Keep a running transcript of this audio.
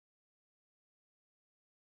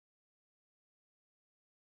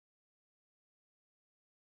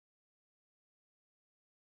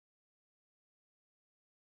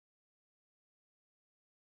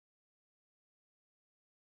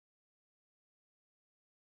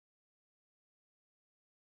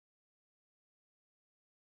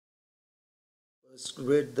First,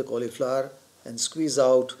 grate the cauliflower and squeeze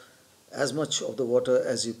out as much of the water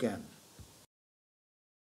as you can.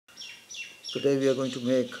 Today we are going to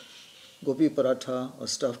make Gobi Paratha or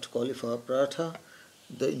stuffed cauliflower paratha.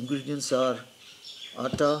 The ingredients are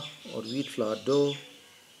atta or wheat flour dough,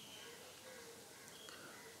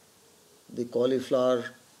 the cauliflower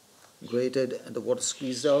grated and the water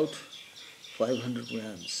squeezed out, 500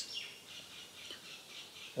 grams,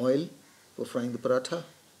 oil for frying the paratha,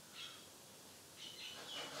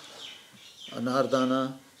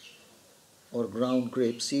 Anardana or ground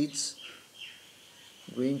grape seeds,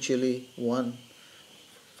 green chilli 1,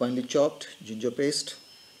 finely chopped ginger paste,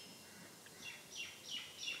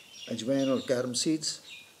 Ajwain or carom seeds,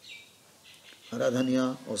 Hara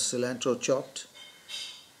Dhania or cilantro chopped,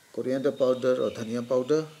 coriander powder or Dhania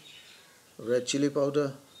powder, red chilli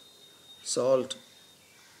powder, salt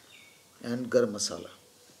and Garam masala.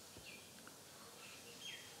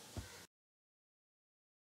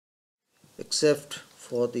 Except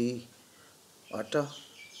for the atta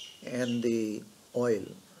and the oil,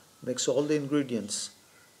 mix all the ingredients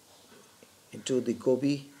into the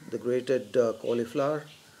gobi, the grated cauliflower,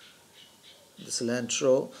 the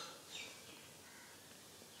cilantro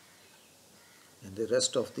and the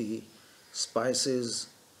rest of the spices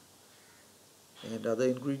and other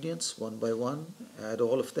ingredients one by one. Add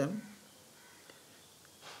all of them,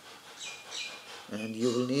 and you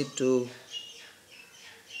will need to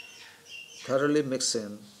thoroughly mix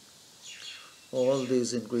in all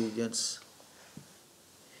these ingredients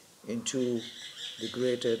into the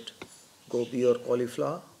grated gobi or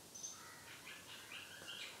cauliflower.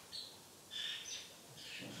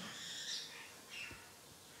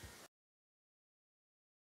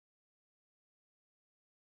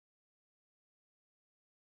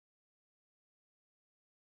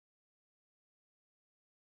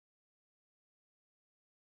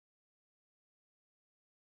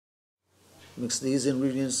 Mix these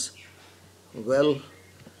ingredients well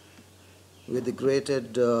with the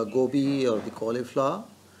grated gobi or the cauliflower.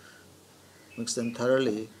 Mix them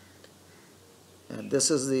thoroughly, and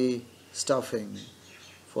this is the stuffing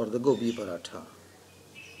for the gobi paratha.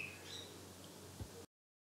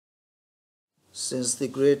 Since the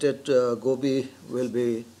grated gobi will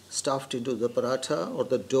be stuffed into the paratha or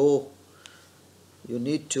the dough, you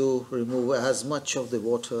need to remove as much of the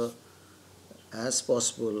water as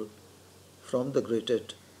possible from the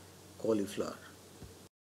grated cauliflower.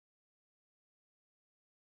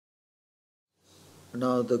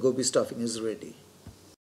 Now the gobi stuffing is ready.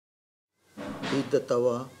 Heat the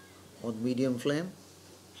tawa on medium flame.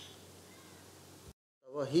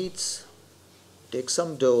 Tawa heats, take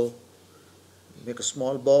some dough, make a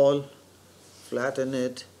small ball, flatten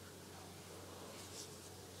it,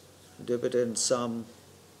 dip it in some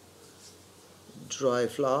dry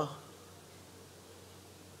flour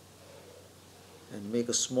and make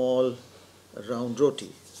a small round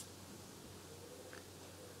roti,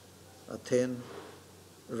 a thin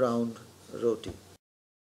round roti.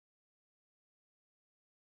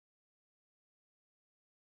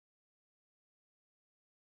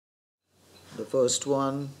 The first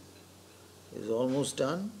one is almost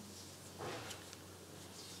done,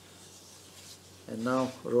 and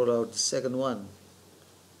now roll out the second one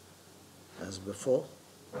as before.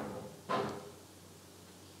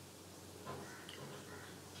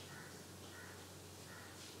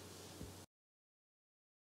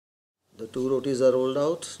 The two rotis are rolled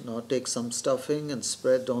out. Now take some stuffing and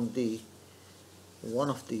spread on the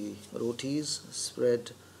one of the rotis.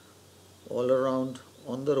 Spread all around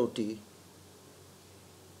on the roti,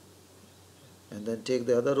 and then take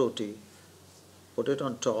the other roti, put it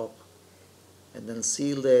on top, and then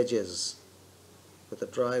seal the edges with a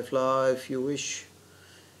dry flour if you wish.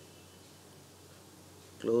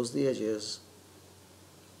 Close the edges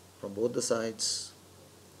from both the sides,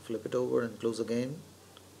 flip it over and close again,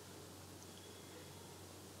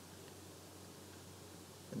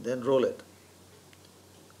 and then roll it.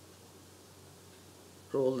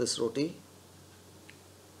 Roll this roti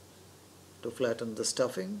to flatten the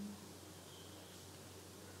stuffing.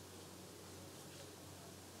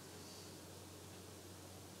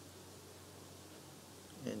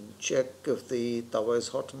 And check if the tawa is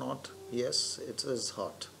hot or not. Yes, it is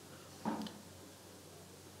hot.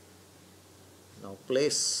 Now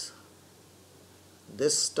place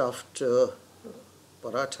this stuffed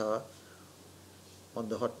paratha on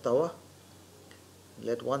the hot tawa.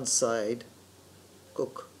 Let one side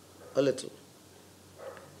cook a little.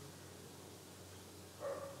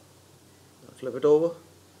 Now flip it over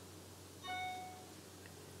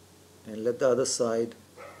and let the other side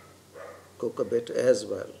cook a bit as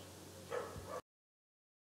well.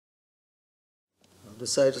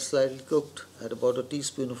 This side is slightly cooked. Add about a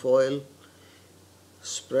teaspoon of oil.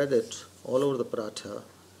 Spread it all over the paratha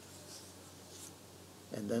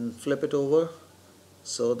and then flip it over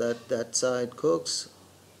so that that side cooks.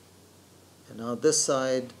 And now this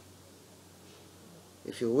side,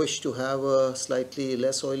 if you wish to have a slightly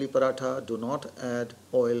less oily paratha, do not add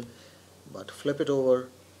oil but flip it over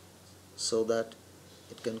so that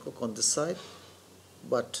it can cook on this side.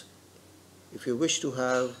 But if you wish to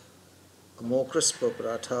have a more crisper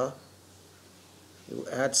paratha, you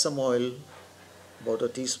add some oil, about a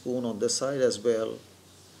teaspoon on this side as well,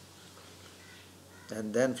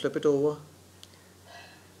 and then flip it over,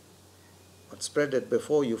 but spread it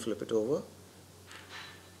before you flip it over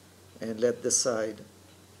and let this side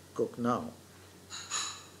cook now.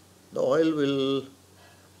 The oil will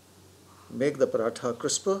make the paratha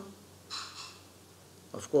crisper,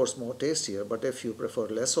 of course more tastier, but if you prefer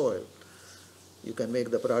less oil, you can make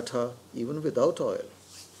the paratha even without oil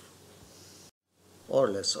or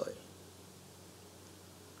less oil.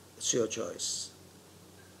 It's your choice.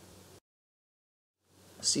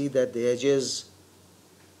 See that the edges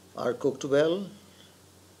are cooked well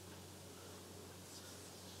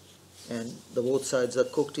and the both sides are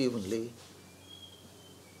cooked evenly.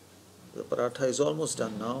 The paratha is almost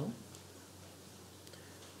done now.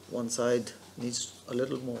 One side needs a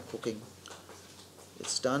little more cooking.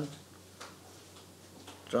 It's done.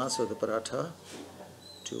 Transfer the paratha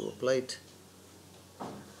to a plate.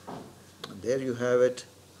 And there you have it,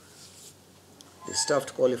 the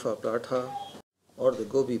stuffed cauliflower paratha or the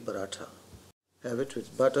gobi paratha. Have it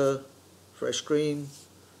with butter, fresh cream,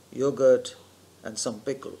 yogurt and some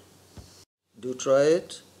pickle. Do try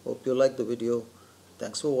it. Hope you like the video.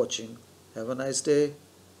 Thanks for watching. Have a nice day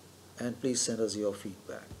and please send us your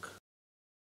feedback.